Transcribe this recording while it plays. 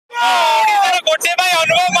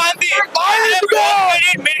अनुभव महांती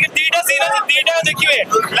दीटा सीन अच्छे दीटा देखिए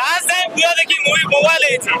लास्ट टाइम पूरा देखिए मूवी बोवाल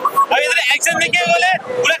है अब इधर एक्शन देखिए बोले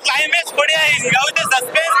पूरा क्लाइमैक्स बढ़िया है और इधर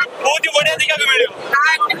सस्पेंस बहुत ही बढ़िया देखा भी मिले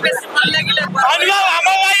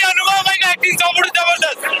अनुभव भाई का एक्टिंग सब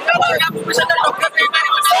जबरदस्त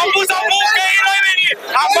सबू सबू कहीं नहीं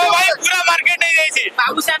अनुभव भाई पूरा मार्केट नहीं जाइए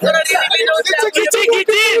किछि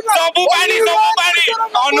किछि सबू पानी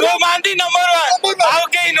अनुभव महांती नंबर 1 आउ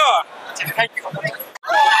कहीं न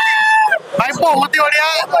भाई बहुत ही बढ़िया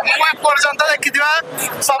मुझे पर्यंत देखी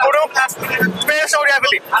सब best Odia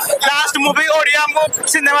film last movie Odia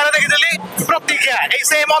cinema देखी प्रतिज्ञा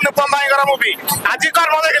सेम अनुपम भाई मूवी आज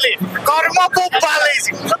कर्म देखली कर्म बोबाल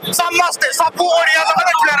समस्ते सब ओडिया लोग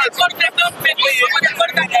देखिए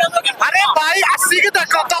अरे भाई आसिक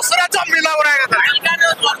देख दसरा जमिला गुड़ा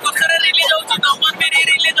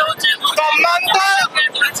दमन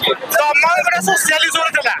गोटे सोशलिज्म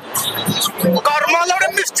था कर्म गोटे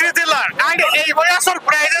मिस्ट्री था एंड ये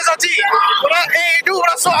सरप्राइजेस अच्छी पूरा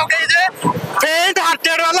पूरा शौक है फेंट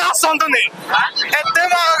हार्टेड वाला आसतुनि एते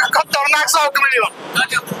खतरनाक शौक मिल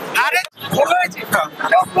अरे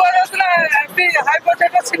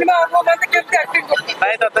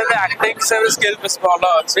एक्टिंग से स्किल भल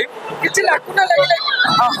अच्छी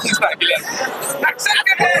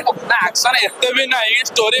एक्शन एते भी नहीं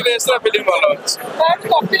स्टोरी बेस फिल्म भल अच्छी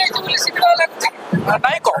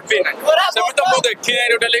नहीं कॉपी नहीं सेमि तो मुझे देखी नहीं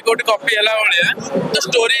टोटली कोटी कॉपी है तो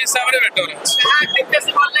स्टोरी हिसाब से बेटर अच्छी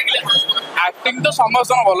एक्टिंग तो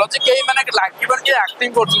समस्त भल अच्छे कई मैंने लगे कि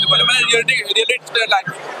एक्टिंग कर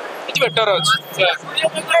बेटर अच्छे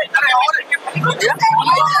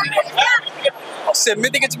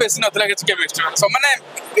सेमती किसी बेस नाला कि केमिस्ट्री मैंने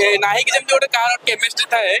ना कि जमी गोटे कार केमिस्ट्री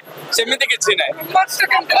थाए सेमती किसी ना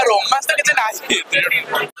रोमांस तो किसी ना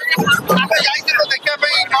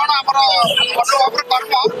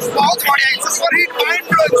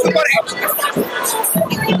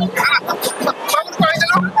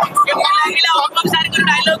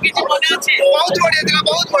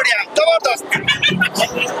बहुत बढ़िया जबरदस्त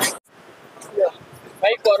I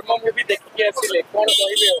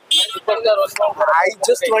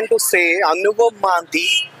just want to say Anubhav Mohanty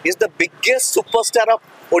is the biggest superstar of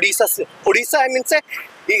Odisha.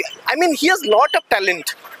 I mean, he has lot of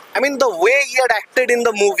talent. I mean, the way he had acted in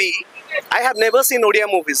the movie, I have never seen Odia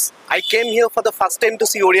movies. I came here for the first time to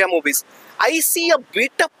see Odia movies. I see a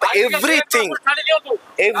bit of everything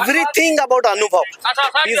about Anubhav.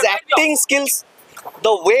 His acting skills,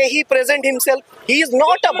 the way he presents himself, he is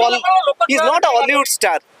not a Hollywood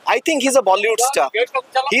star. I think he's a Bollywood star.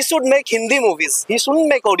 He should make Hindi movies. He shouldn't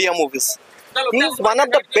make Odia movies. He is one of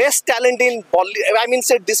the best talent in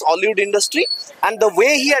this Hollywood industry. And the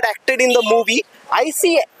way he had acted in the movie, I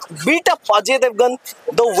see a bit of Ajay Devgan,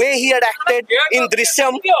 the way he had acted in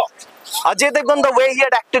Drishyam. Ajay Devgan, the way he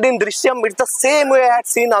had acted in Drishyam, it's the same way I had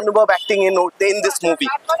seen Anubhav acting in this movie.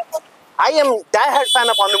 I am a diehard fan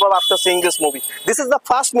of Anubhav after seeing this movie. This is the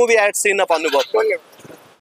first movie I had seen of Anubhav.